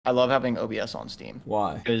I love having OBS on Steam.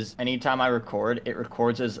 Why? Because anytime I record, it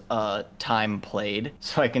records as time played,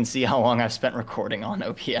 so I can see how long I've spent recording on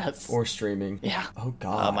OBS. Or streaming. Yeah. Oh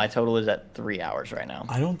God. My total is at 3 hours right now.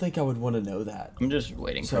 I don't think I would want to know that. I'm just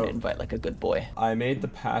waiting for an invite like a good boy. I made the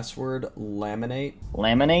password laminate.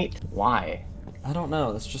 Laminate? Why? I don't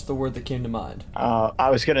know. That's just the word that came to mind. I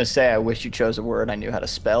was gonna say I wish you chose a word I knew how to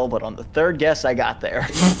spell, but on the third guess I got there.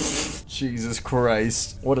 Jesus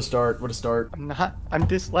Christ. What a start. What a start. I'm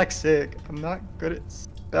dyslexic. I'm not good at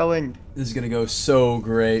spelling. This is gonna go so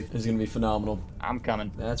great. This is gonna be phenomenal. I'm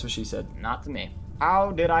coming. That's what she said. Not to me.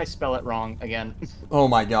 How did I spell it wrong again? Oh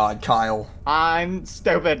my God, Kyle. I'm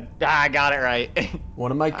stupid. I got it right.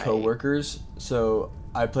 One of my coworkers, so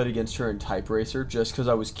I played against her in Type Racer just because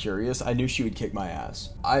I was curious. I knew she would kick my ass.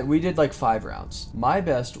 We did like 5 rounds. My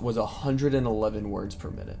best was 111 words per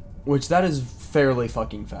minute, which that is fairly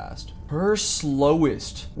fucking fast. Her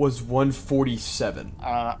slowest was 147.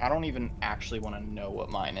 I don't even actually want to know what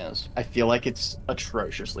mine is. I feel like it's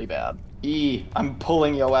atrociously bad. I'm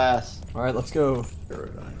pulling your ass. All right, let's go.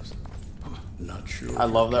 Not sure. I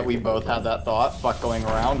love that we both had that thought. Fuck going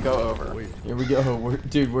around, go over. Here we go.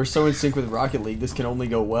 Dude, we're so in sync with Rocket League. This can only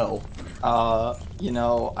go well. You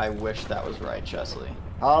know, I wish that was right, Chesley.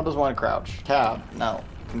 How does one crouch? Tab? No.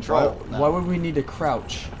 Control? No. Why would we need to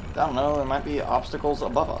crouch? I don't know. There might be obstacles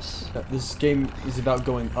above us. This game is about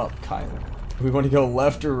going up, Kyle. We want to go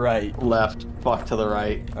left or right? Left. Fuck to the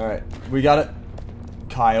right. All right, we got it.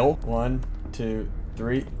 Kyle. 1, 2,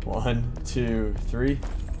 3. 1, 2, 3.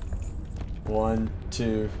 1,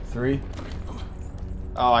 2, 3.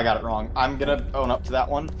 Oh, I got it wrong. I'm gonna own up to that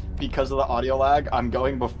one. Because of the audio lag, I'm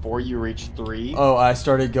going before you reach 3. Oh, I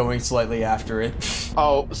started going slightly after it.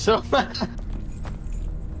 Oh, so...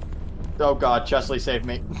 Oh God, Chesley save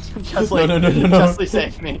me. Chesley, No. Chesley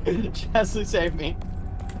save me. Chesley save me.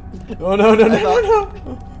 Oh no. Oh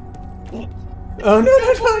no.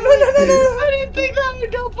 I didn't think that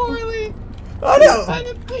would go poorly. Oh no. I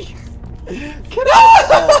didn't think... Can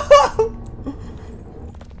I...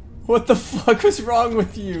 What the fuck was wrong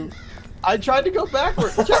with you? I tried to go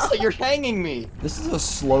backwards. Chesley, you're hanging me. This is a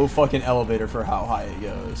slow fucking elevator for how high it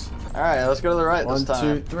goes. Alright, let's go to the right 1, this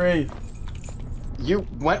time. 2, 3. You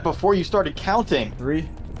went before you started counting. 3.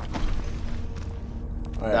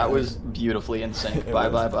 Right, That was beautifully in sync. It Bye,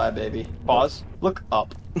 was. bye, baby. Pause. Look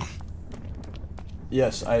up.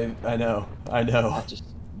 Yes, I know.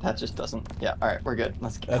 That just doesn't... Yeah, alright, we're good.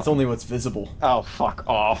 Let's get That's going. only what's visible. Oh, fuck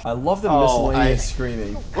off. I love the Oh, miscellaneous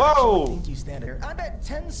screaming. Whoa! You stand there. I bet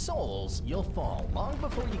 10 souls you'll fall long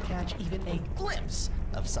before you catch even a glimpse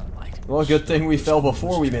of sunlight. Well, good thing we fell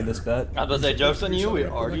before we made this bet. I was about to say, joke's on you, we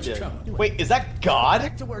already did. Wait, is that God?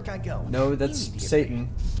 Back to work I go. No, that's Easy to get Satan.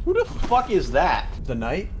 Who the fuck is that? The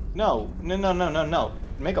knight? No.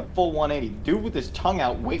 Make a full 180. Dude with his tongue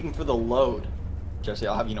out waiting for the load. Jesse,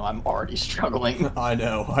 I'll have you know I'm already struggling. I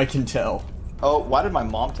know, I can tell. Oh, why did my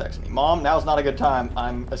mom text me? Mom, now's not a good time.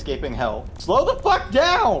 I'm escaping hell. Slow the fuck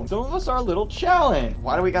down! Some of us are a little challenged.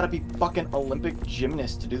 Why do we gotta be fucking Olympic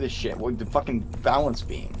gymnasts to do this shit? With the fucking balance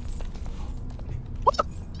beam. What the?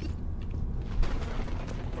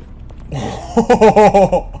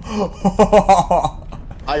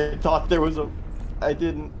 I thought there was a... I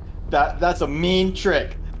didn't... That's a mean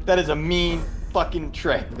trick. That is a mean fucking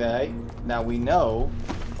trick, okay? Now we know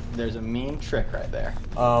there's a mean trick right there.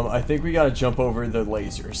 I think we gotta jump over the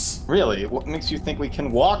lasers. Really? What makes you think we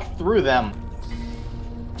can walk through them?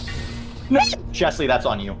 No! Chesley, that's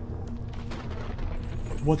on you.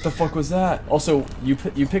 What the fuck was that? Also, you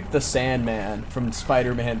picked the Sandman from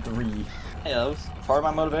Spider-Man 3. Yeah, that was part of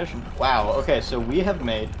my motivation. Wow, okay, so we have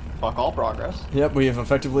made fuck all progress. Yep, we have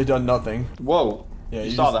effectively done nothing. Whoa. Yeah,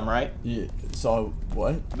 you saw them, right? You saw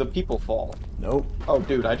what? The people fall. Nope. Oh,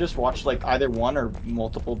 dude, I just watched like either one or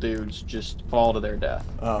multiple dudes just fall to their death.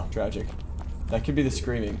 Oh, tragic. That could be the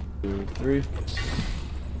screaming. 2, 3.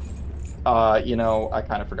 You know, I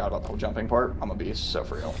kind of forgot about the whole jumping part. I'm gonna be so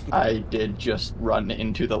for real. I did just run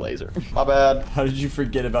into the laser. My bad. How did you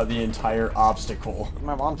forget about the entire obstacle?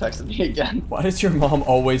 My mom texted me again. Why does your mom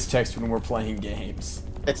always text when we're playing games?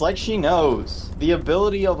 It's like she knows. The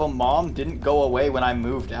ability of a mom didn't go away when I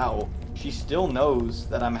moved out. She still knows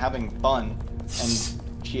that I'm having fun. And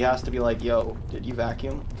she has to be like, yo, did you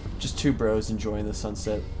vacuum? Just 2 bros enjoying the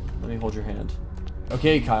sunset. Let me hold your hand.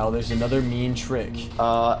 Okay, Kyle, there's another mean trick.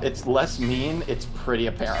 It's less mean, it's pretty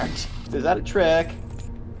apparent. Is that a trick?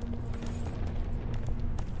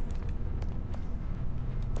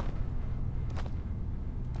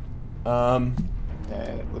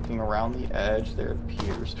 Okay, looking around the edge, there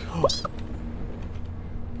appears...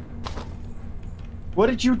 What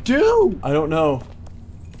did you do? I don't know.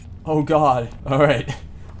 Oh god. Alright.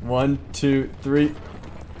 1, 2, 3.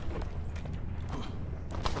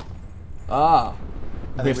 Ah.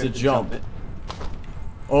 I We think have to jump. it.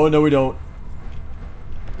 Oh, no, we don't.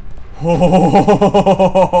 Hold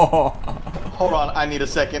on, I need a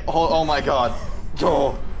second. Oh my god.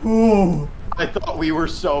 Oh, Ooh. I thought we were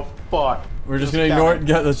so fucked. We're just gonna ignore it.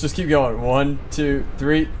 Let's just keep going. 1, 2,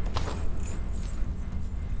 3.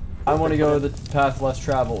 I want to go the path less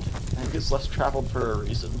traveled. I think it's less traveled for a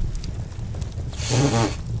reason.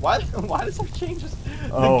 Why does that change us?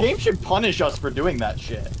 Oh. The game should punish us for doing that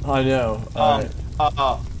shit. I know. Oh.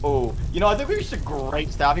 You know, I think we reached a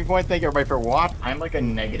great stopping point. Thank you everybody for watching. I'm like a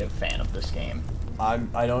negative fan of this game.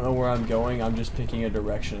 I don't know where I'm going. I'm just picking a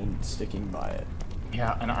direction and sticking by it.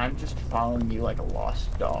 Yeah, and I'm just following you like a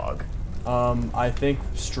lost dog. I think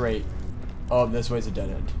straight. Oh, this way's a dead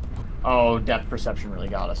end. Oh, depth perception really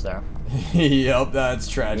got us there. Yep, that's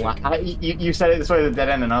tragic. You said it this way, the dead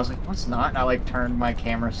end, and I was like, what's not? And I like turned my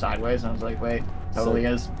camera sideways, and I was like, wait, totally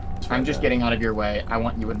is. I'm just getting out of your way. I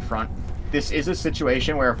want you in front. This is a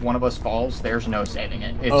situation where if one of us falls, there's no saving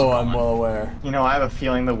it. It's gone. I'm well aware. You know, I have a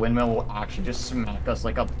feeling the windmill will actually just smack us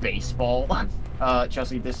like a baseball.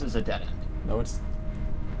 Chelsea, this is a dead end. No, it's...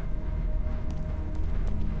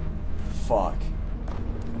 Fuck.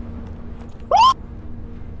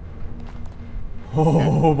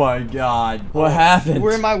 Oh my god. What happened? You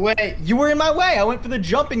were in my way. You were in my way. I went for the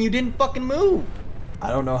jump and you didn't fucking move. I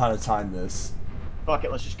don't know how to time this. Fuck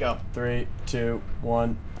it, let's just go. 3, 2,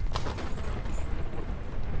 1.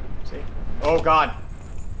 See? Oh god.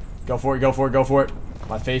 Go for it, go for it, go for it.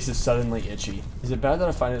 My face is suddenly itchy. Is it bad that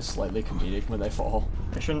I find it slightly comedic when they fall?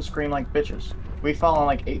 I shouldn't scream like bitches. We've fallen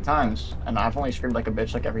like 8 times, and I've only screamed like a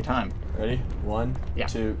bitch like every time. Ready? 1, Yeah.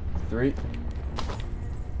 2, 3.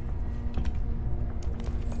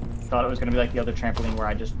 Thought it was gonna be like the other trampoline where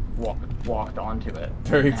I just walked onto it.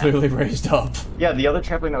 Very clearly raised up. Yeah, the other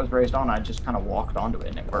trampoline that was raised on, I just kind of walked onto it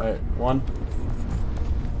and it worked. Alright, 1.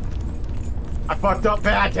 I fucked up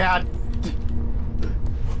bad, Dad.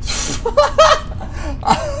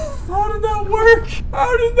 How did that work?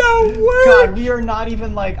 How did that work? God, we are not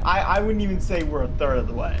even like, I wouldn't even say we're a third of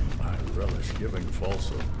the way. I relish giving false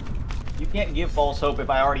hope. You can't give false hope if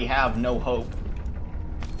I already have no hope.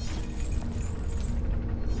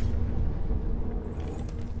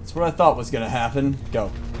 That's what I thought was gonna happen.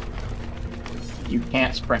 Go. You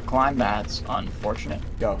can't sprint climb, that's unfortunate.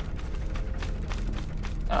 Go.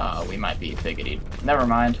 We might be figgited. Never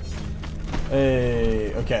mind.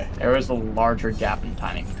 Hey, okay. There was a larger gap in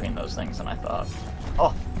timing between those things than I thought.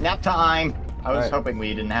 Oh, nap time! I was hoping we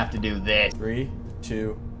didn't have to do this. 3,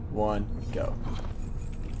 2, 1, go.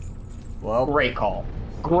 Well, Great call.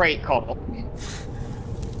 Great call.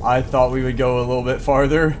 I thought we would go a little bit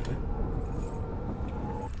farther.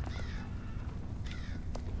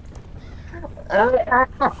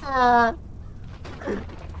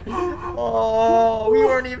 Oh, we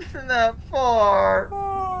weren't even that far.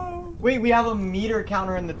 Wait, we have a meter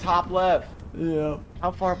counter in the top left. Yeah. How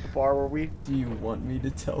far up the bar were we? Do you want me to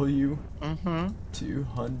tell you? Mm-hmm.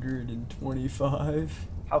 225.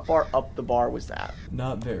 How far up the bar was that?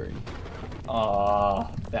 Not very.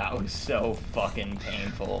 That was so fucking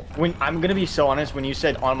painful. When I'm gonna be so honest, when you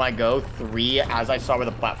said on my go 3, as I saw where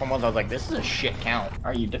the platform was, I was like, this is a shit count.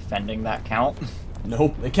 Are you defending that count?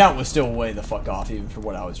 Nope. The count was still way the fuck off even for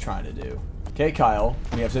what I was trying to do. Okay, Kyle.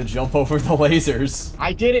 We have to jump over the lasers.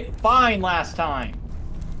 I did it fine last time.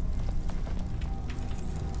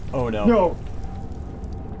 Oh no. No.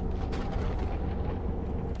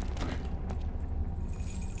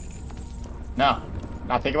 No.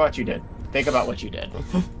 Now think about what you did. Think about what you did.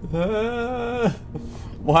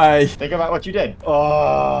 Why? Think about what you did.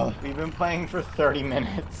 Oh, we've been playing for 30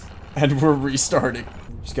 minutes. And we're restarting.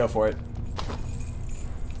 Just go for it.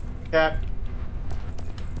 Okay.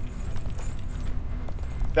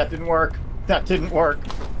 That didn't work. That didn't work.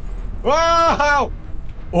 Wow!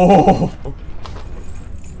 Oh!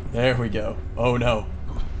 There we go. Oh no.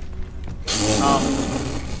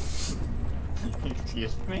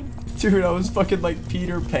 Excuse me? Dude, I was fucking like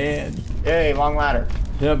Peter Pan. Yay, long ladder.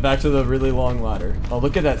 Yeah, back to the really long ladder. Oh,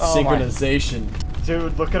 look at that Oh my- synchronization.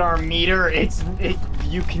 Dude, look at our meter.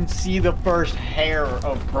 You can see the first hair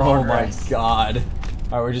of progress. Oh my god.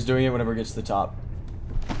 Alright, we're just doing it whenever it gets to the top.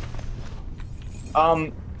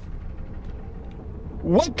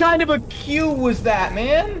 What kind of a cue was that,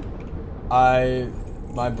 man?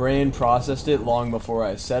 My brain processed it long before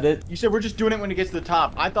I said it. You said we're just doing it when it gets to the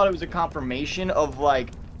top. I thought it was a confirmation of, like,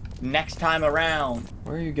 next time around.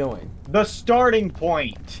 Where are you going? The starting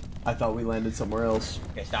point. I thought we landed somewhere else.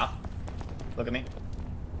 Okay, stop. Look at me.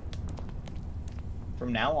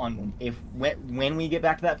 From now on, when we get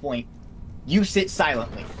back to that point, You sit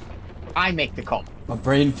silently. I make the call. My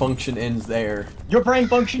brain function ends there. Your brain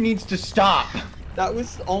function needs to stop. That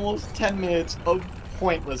was almost 10 minutes of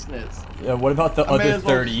pointlessness. Yeah, what about the other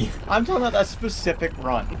 30? I'm talking about that specific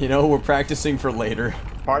run. You know, we're practicing for later.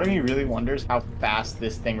 Part of me really wonders how fast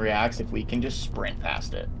this thing reacts if we can just sprint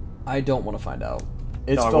past it. I don't want to find out.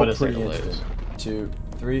 It's Dog, felt what is pretty there to instant. lose? 2,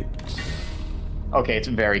 3. Okay, it's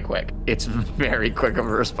very quick. It's very quick of a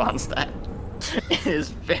response time. It is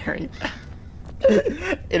very fast.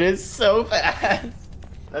 It is so fast.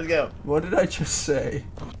 Let's go. What did I just say?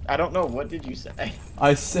 I don't know. What did you say?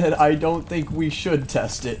 I said I don't think we should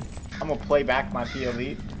test it. I'm gonna play back my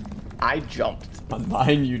POV. I jumped. On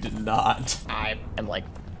mine, you did not. I am like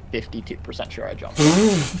 52% sure I jumped.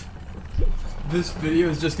 This video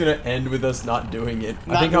is just gonna end with us not doing it.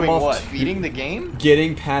 Not I think doing I'm off what? to Beating the game?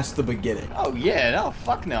 getting past the beginning. Oh yeah, no,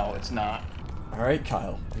 fuck no, it's not. All right,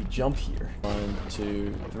 Kyle, we jump here. 1,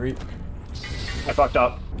 2, 3. I fucked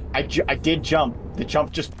up. I did jump. The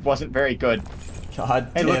jump just wasn't very good.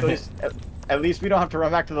 God Hey, damn look, it. at least we don't have to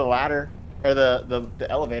run back to the ladder. Or the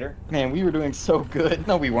elevator. Man, we were doing so good.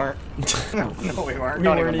 No, we weren't. No, we weren't. We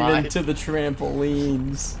Don't weren't even even lie. to the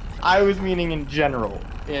trampolines. I was meaning in general.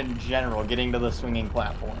 In general, getting to the swinging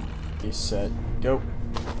platform. You said, go.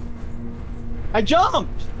 I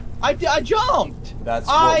jumped! I jumped! That's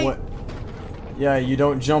I- what. Yeah, you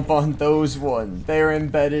don't jump on those ones. They're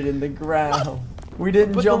embedded in the ground. We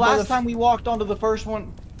didn't But jump the on last time we walked onto the first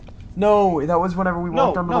one... No, that was whenever we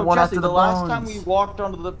walked onto the one Jesse, after the last bones. time we walked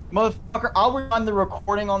onto the... Motherfucker, I'll rewind the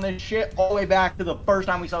recording on this shit all the way back to the first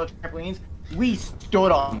time we saw the trampolines. We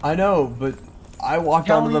stood on them. I know, but I walked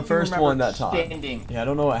Tell onto me the if you first remember one that time. standing. Yeah, I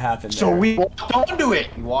don't know what happened So there. we walked onto it.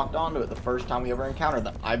 We walked onto it the first time we ever encountered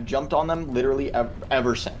them. I've jumped on them literally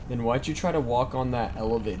ever since. Then why'd you try to walk on that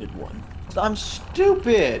elevated one? I'm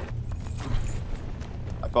stupid.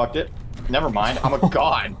 I fucked it. Never mind. I'm a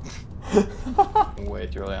god. Way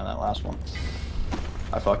too early on that last one.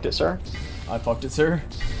 I fucked it, sir. I fucked it, sir.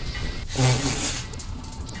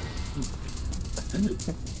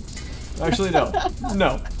 Actually, no.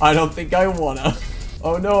 No, I don't think I wanna.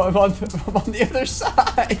 Oh no, I'm on the other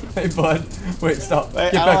side. Hey, bud. Wait, stop.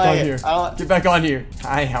 Wait, Get I back don't on like here. it. I don't- Get back on here.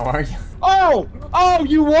 Hi, how are you? Oh! Oh,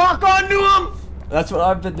 you walk onto them? That's what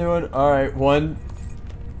I've been doing. All right, 1.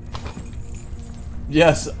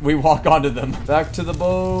 Yes, we walk onto them. Back to the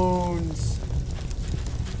bones.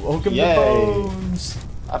 Welcome Yay. to bones.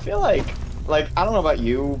 I feel like, I don't know about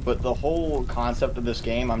you, but the whole concept of this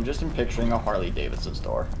game, I'm just picturing a Harley Davidson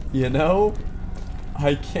store. You know,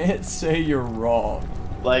 I can't say you're wrong.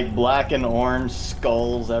 Like black and orange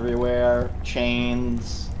skulls everywhere,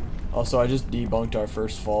 chains. Also, I just debunked our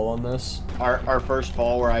first fall on this. Our first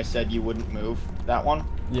fall where I said you wouldn't move, that one.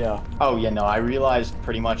 Yeah. Oh yeah, no, I realized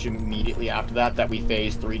pretty much immediately after that we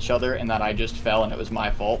phased through each other and that I just fell and it was my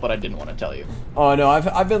fault, but I didn't want to tell you. Oh no,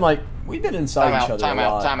 I've been like, we've been inside each other a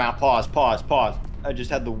lot. Time out, pause. I just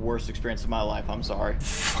had the worst experience of my life, I'm sorry.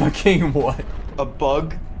 Fucking what? A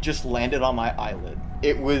bug just landed on my eyelid.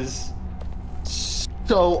 It was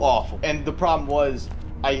so awful. And the problem was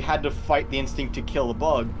I had to fight the instinct to kill the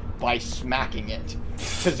bug by smacking it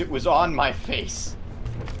because it was on my face.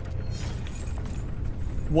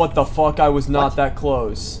 What the fuck? I was not What? that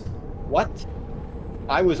close. What?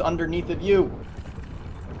 I was underneath of you.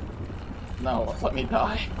 No, let me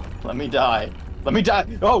die. Let me die. Let me die.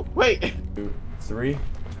 Oh, wait. 2, 3.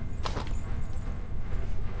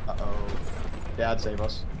 Uh-oh. Dad, save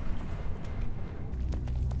us.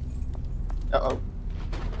 Uh-oh.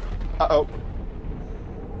 Uh-oh.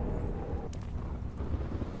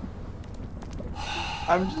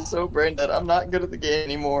 I'm just so brain dead. I'm not good at the game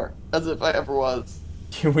anymore. As if I ever was.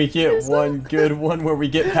 Can we get one good one where we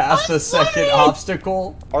get past the second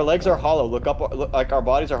obstacle? Our legs are hollow. Look up. Look, like our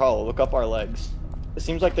bodies are hollow. Look up our legs. It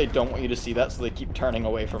seems like they don't want you to see that, so they keep turning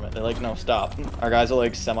away from it. They're like, no, stop. Our guys are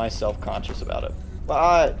like semi-self-conscious about it.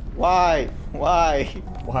 Why? Why? Why?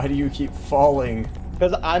 Why do you keep falling?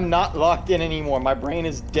 Because I'm not locked in anymore. My brain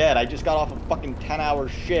is dead. I just got off a fucking 10-hour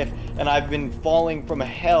shift, and I've been falling from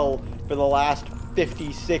hell for the last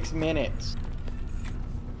 56 minutes.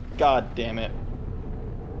 God damn it.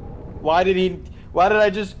 Why did I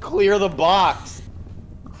just clear the box?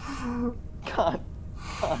 God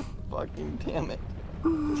fucking damn it.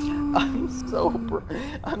 I'm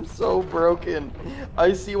so broken.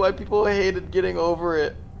 I see why people hated getting over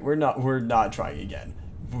it. We're not trying again.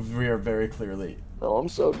 We are very clearly. Oh, I'm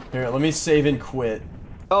so... Here, let me save and quit.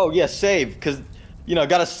 Oh, yeah, save, because, you know,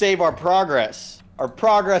 gotta save our progress. Our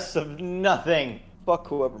progress of nothing. Fuck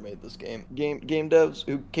whoever made this game. Game devs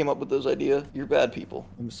who came up with those ideas, you're bad people.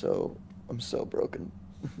 I'm so broken.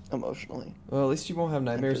 emotionally. Well, at least you won't have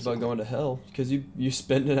nightmares about going to hell, because you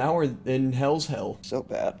spend an hour in hell's hell. So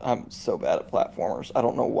bad. I'm so bad at platformers. I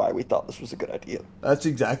don't know why we thought this was a good idea. That's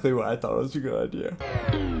exactly why I thought it was a good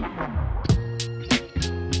idea.